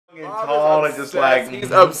Tall and just like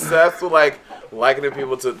he's obsessed with like likening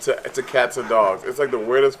people to cats and dogs. It's like the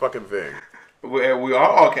weirdest fucking thing. we are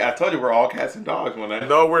all cats. I told you we're all cats and dogs, Monet.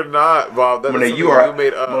 No, we're not, Bob. That Monet, is you are. you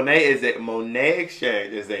made up. Monet X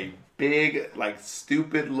Change is a big, like,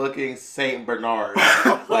 stupid-looking Saint Bernard,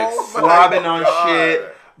 like slobbing on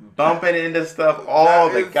shit, bumping into stuff all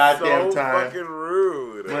the goddamn time. Fucking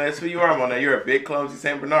rude. Well, that's who you are, Monet. You're a big, clumsy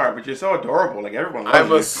Saint Bernard, but you're so adorable. Like everyone loves you.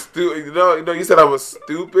 I'm a stupid. No, you said I was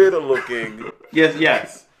stupid looking.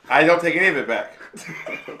 Yes. I don't take any of it back.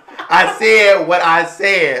 I said what I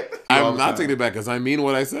said. I'm not taking it back because I mean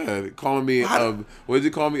what I said. Calling me what did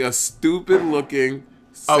you call me? A stupid looking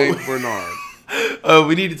Saint Bernard.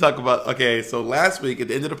 We need to talk about. Okay, so last week at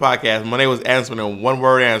the end of the podcast, Monet was answering in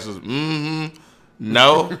one-word answers.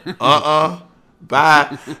 No,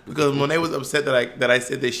 bye. Because Monet was upset that I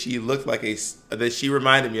said that she looked like that she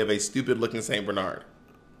reminded me of a stupid-looking Saint Bernard.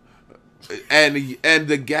 And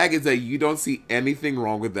the gag is that you don't see anything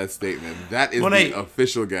wrong with that statement. That is Monet, the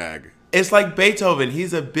official gag. It's like Beethoven.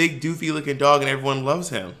 He's a big, doofy-looking dog, and everyone loves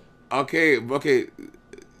him. Okay, but saying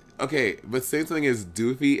something is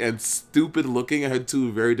doofy and stupid looking had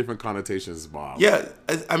two very different connotations, Bob. Yeah,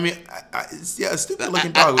 I mean, a stupid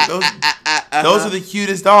looking dog. Those are the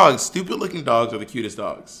cutest dogs. Stupid looking dogs are the cutest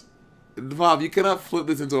dogs. Bob, you cannot flip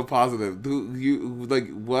this into a positive. You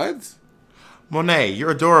like what? Monet,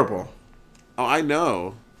 you're adorable. Oh, I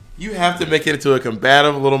know. You have to make it into a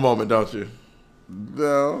combative little moment, don't you?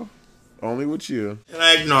 No, only with you. And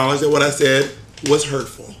I acknowledge that what I said was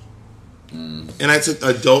hurtful. And I took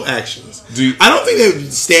adult actions. I don't think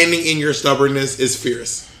that standing in your stubbornness is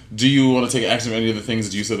fierce. Do you want to take action on any of the things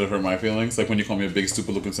that you said that hurt my feelings? Like when you call me a big,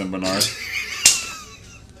 stupid-looking Saint Bernard?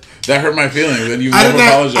 That hurt my feelings, and you never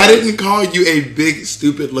apologized. I didn't call you a big,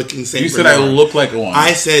 stupid-looking Saint Bernard. You said I look like one.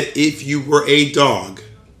 I said if you were a dog,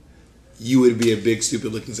 you would be a big,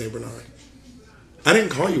 stupid-looking Saint Bernard. I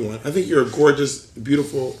didn't call you one. I think you're a gorgeous,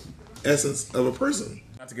 beautiful essence of a person.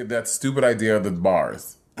 Not to get that stupid idea of the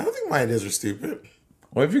bars. I don't think my ideas are stupid.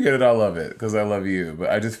 Well, if you get it, I love it because I love you.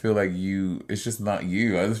 But I just feel like it's just not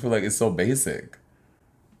you. I just feel like it's so basic.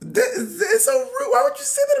 It's so rude. Why would you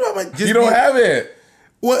say that about my? You don't have it.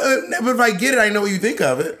 Well, but if I get it, I know what you think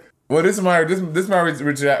of it. Well, this is my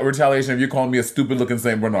retaliation if you're calling me a stupid looking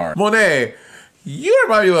Saint Bernard. Monet, you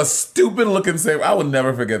remind me of a stupid looking Saint. I will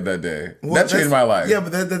never forget that day. Well, that changed my life. Yeah,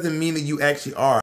 but that doesn't mean that you actually are.